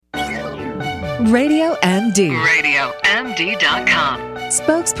RadioMD. RadioMD.com.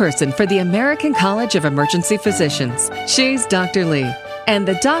 Spokesperson for the American College of Emergency Physicians. She's Dr. Lee. And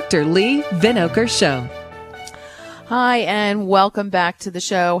the Dr. Lee Vinokur Show. Hi, and welcome back to the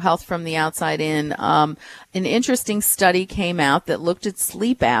show, Health from the Outside In. An interesting study came out that looked at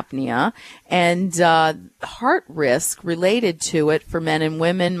sleep apnea and heart risk related to it for men and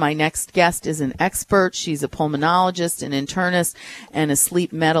women. My next guest is an expert. She's a pulmonologist, an internist, and a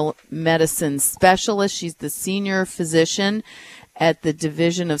sleep medicine specialist. She's the senior physician at the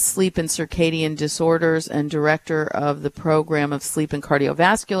Division of Sleep and Circadian Disorders and director of the program of Sleep and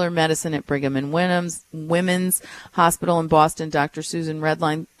Cardiovascular Medicine at Brigham and Women's Hospital in Boston, Dr. Susan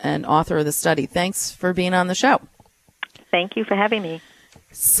Redline, and author of the study. Thanks for being on the show. Thank you for having me.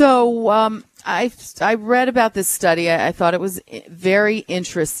 So I read about this study. I thought it was very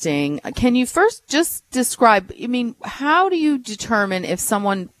interesting. Can you first just describe, how do you determine if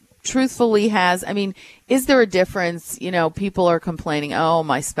someone truthfully is there a difference? People are complaining, oh,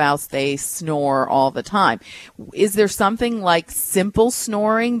 my spouse, they snore all the time. Is there something like simple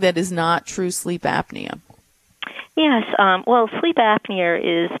snoring that is not true sleep apnea? Yes. Well, sleep apnea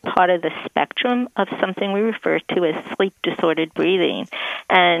is part of the spectrum of something we refer to as sleep-disordered breathing,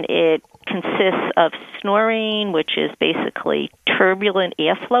 and it consists of snoring, which is basically turbulent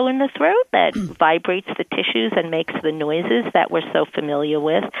airflow in the throat that vibrates the tissues and makes the noises that we're so familiar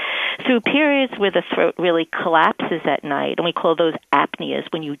with, through periods where the throat really collapses at night, and we call those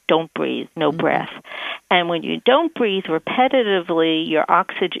apneas, when you don't breathe, no breath. And when you don't breathe repetitively, your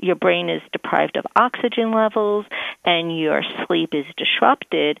brain is deprived of oxygen levels, and your sleep is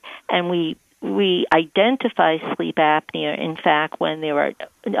disrupted, and we identify sleep apnea, in fact, when there are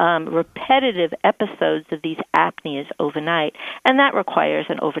repetitive episodes of these apneas overnight, and that requires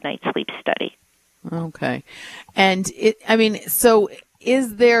an overnight sleep study. Okay. And so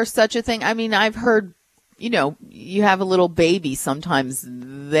is there such a thing? I've heard, you have a little baby, sometimes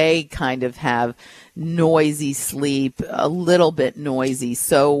they kind of have noisy sleep, a little bit noisy.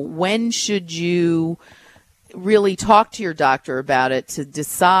 So when should you really talk to your doctor about it to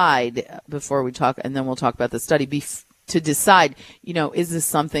decide, before we talk, and then we'll talk about the study, to decide, is this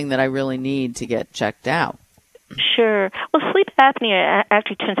something that I really need to get checked out? Sure. Well, sleep apnea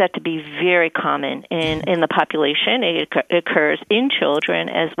actually turns out to be very common in the population. It occurs in children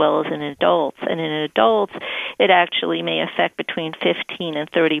as well as in adults. And in adults, it actually may affect between 15 and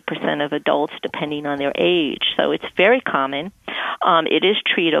 30% of adults, depending on their age. So it's very common. It is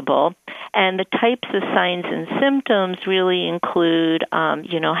treatable. And the types of signs and symptoms really include,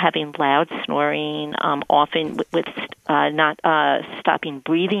 having loud snoring, often with not stopping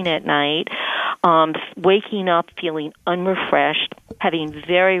breathing at night, waking up feeling unrefreshed, having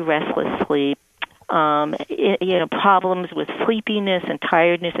very restless sleep, problems with sleepiness and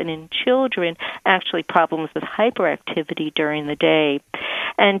tiredness, and in children, actually problems with hyperactivity during the day.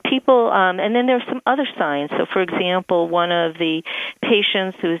 And people, and then there's some other signs. So, for example, one of the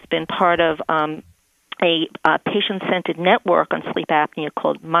patients who's been part of a patient-centered network on sleep apnea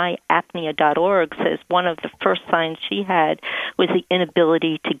called myapnea.org says one of the first signs she had was the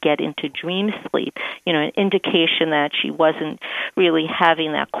inability to get into dream sleep, an indication that she wasn't really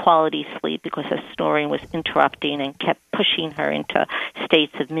having that quality sleep because her snoring was interrupting and kept pushing her into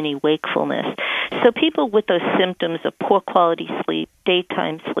states of mini wakefulness. So people with those symptoms of poor quality sleep,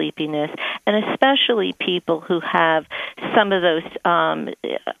 daytime sleepiness, and especially people who have some of those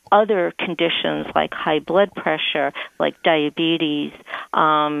other conditions like high blood pressure, like diabetes,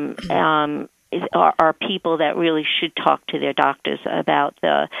 are people that really should talk to their doctors about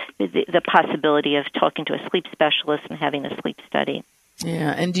the possibility of talking to a sleep specialist and having a sleep study.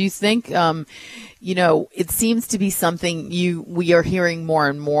 Yeah, and do you think, it seems to be something we are hearing more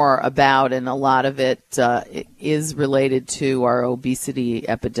and more about, and a lot of it is related to our obesity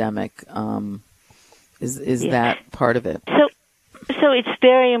epidemic. Is that part of it? So it's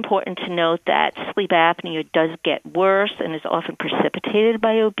very important to note that sleep apnea does get worse and is often precipitated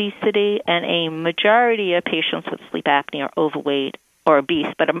by obesity, and a majority of patients with sleep apnea are overweight or obese,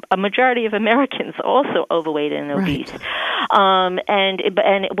 but a majority of Americans are also overweight and obese. Right. And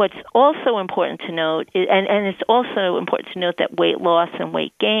what's also important to note is, and it's also important to note that weight loss and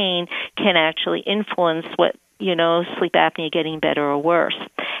weight gain can actually influence what sleep apnea getting better or worse.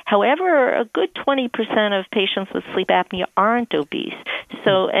 However, a good 20% of patients with sleep apnea aren't obese.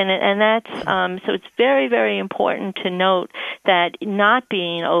 So, and that's so it's very, very important to note that not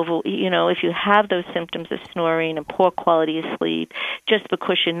being if you have those symptoms of snoring and poor quality of sleep, just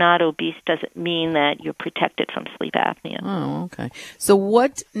because you're not obese doesn't mean that you're protected from sleep apnea. Oh, okay. So,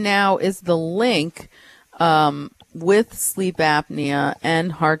 what now is the link with sleep apnea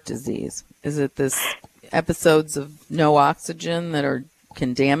and heart disease? Is it this episodes of no oxygen that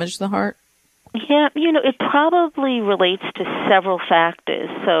can damage the heart? Yeah, it probably relates to several factors.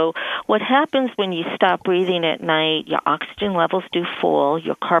 So what happens when you stop breathing at night, your oxygen levels do fall,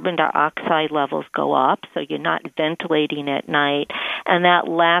 your carbon dioxide levels go up, so you're not ventilating at night, and that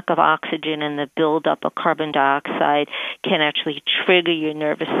lack of oxygen and the buildup of carbon dioxide can actually trigger your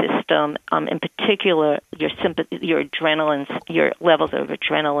nervous system, in particular your adrenaline, your levels of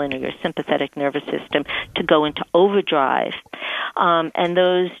adrenaline or your sympathetic nervous system to go into overdrive. And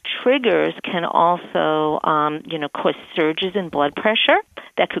those triggers can also, cause surges in blood pressure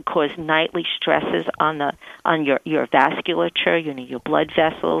that could cause nightly stresses on your vasculature, your blood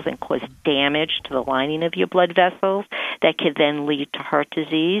vessels, and cause damage to the lining of your blood vessels that could then lead to heart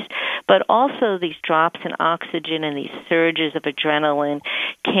disease. But also these drops in oxygen and these surges of adrenaline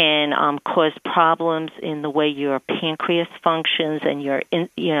can cause problems in the way your pancreas functions and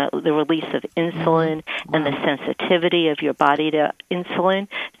the release of insulin and the sensitivity of your body to insulin.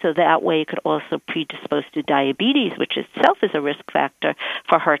 So that way it could also predispose to diabetes, which itself is a risk factor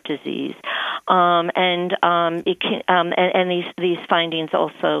for heart disease. It can, and these findings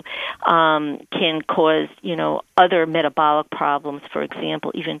also can cause, other metabolic problems. For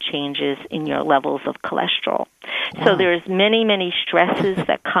example, even changes in your levels of cholesterol. Wow. So there's many, many stresses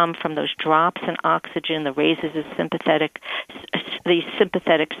that come from those drops in oxygen, the raises of these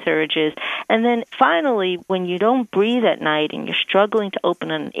sympathetic surges, and then finally, when you don't breathe at night and you're struggling to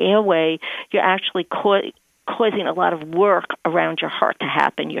open an airway, you're actually causing a lot of work around your heart to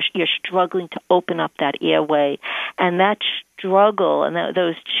happen. You're struggling to open up that airway, and that struggle and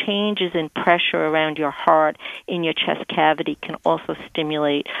those changes in pressure around your heart in your chest cavity can also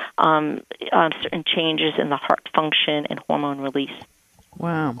stimulate certain changes in the heart function and hormone release.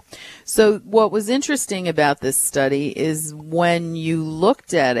 Wow. So what was interesting about this study is when you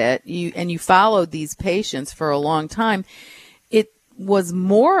looked at it, you followed these patients for a long time, it was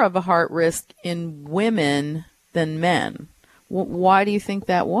more of a heart risk in women than men. Why do you think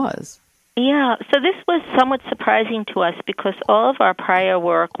that was? Yeah, so this was somewhat surprising to us because all of our prior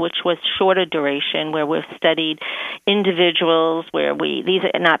work, which was shorter duration, where we've studied individuals, these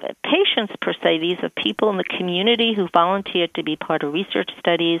are not patients per se, these are people in the community who volunteered to be part of research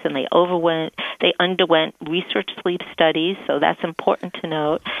studies, and they underwent research sleep studies, so that's important to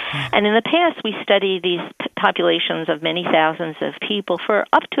note. And in the past, we studied these populations of many thousands of people for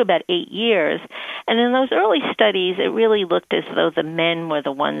up to about 8 years, and in those early studies, it really looked as though the men were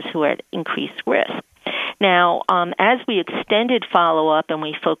the ones who had increased risk. Now, as we extended follow-up and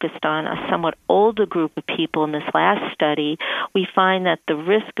we focused on a somewhat older group of people in this last study, we find that the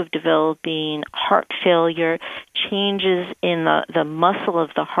risk of developing heart failure, changes in the muscle of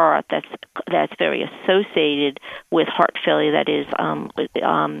the heart that's very associated with heart failure, that is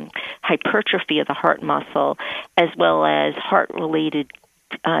hypertrophy of the heart muscle, as well as heart-related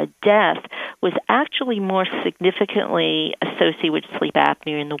death, was actually more significantly associated with sleep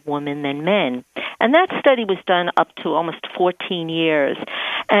apnea in the woman than men. And that study was done up to almost 14 years.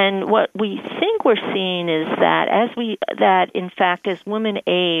 And what we think we're seeing is that in fact, as women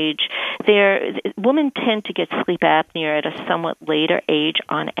age, women tend to get sleep apnea at a somewhat later age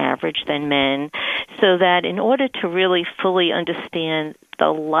on average than men, so that in order to really fully understand the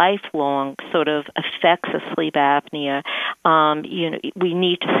lifelong sort of effects of sleep apnea, we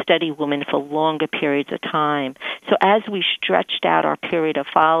need to study women for longer periods of time. So as we stretched out our period of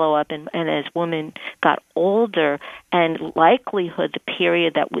follow-up and as women got older, and likelihood the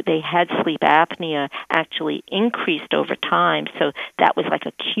period that they had sleep apnea actually increased over time, so that was like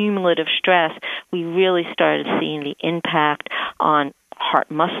a cumulative stress, we really started seeing the impact on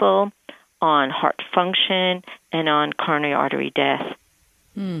heart muscle, on heart function, and on coronary artery death.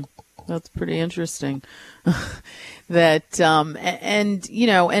 That's pretty interesting. That,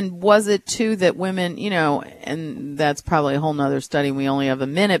 and was it too that women, and that's probably a whole nother study, we only have a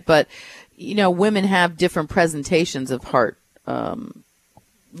minute, but, women have different presentations of heart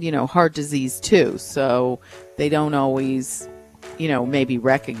disease too. So they don't always, maybe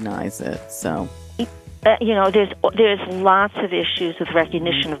recognize it. So. There's lots of issues with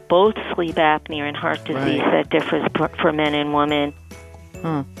recognition of both sleep apnea and heart disease that differs for men and women.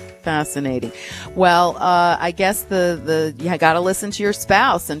 Fascinating. Well, I guess you got to listen to your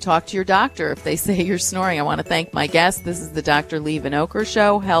spouse and talk to your doctor if they say you're snoring. I want to thank my guest. This is the Dr. Lee Vinokur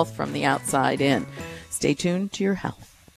Show, Health from the Outside In. Stay tuned to your health.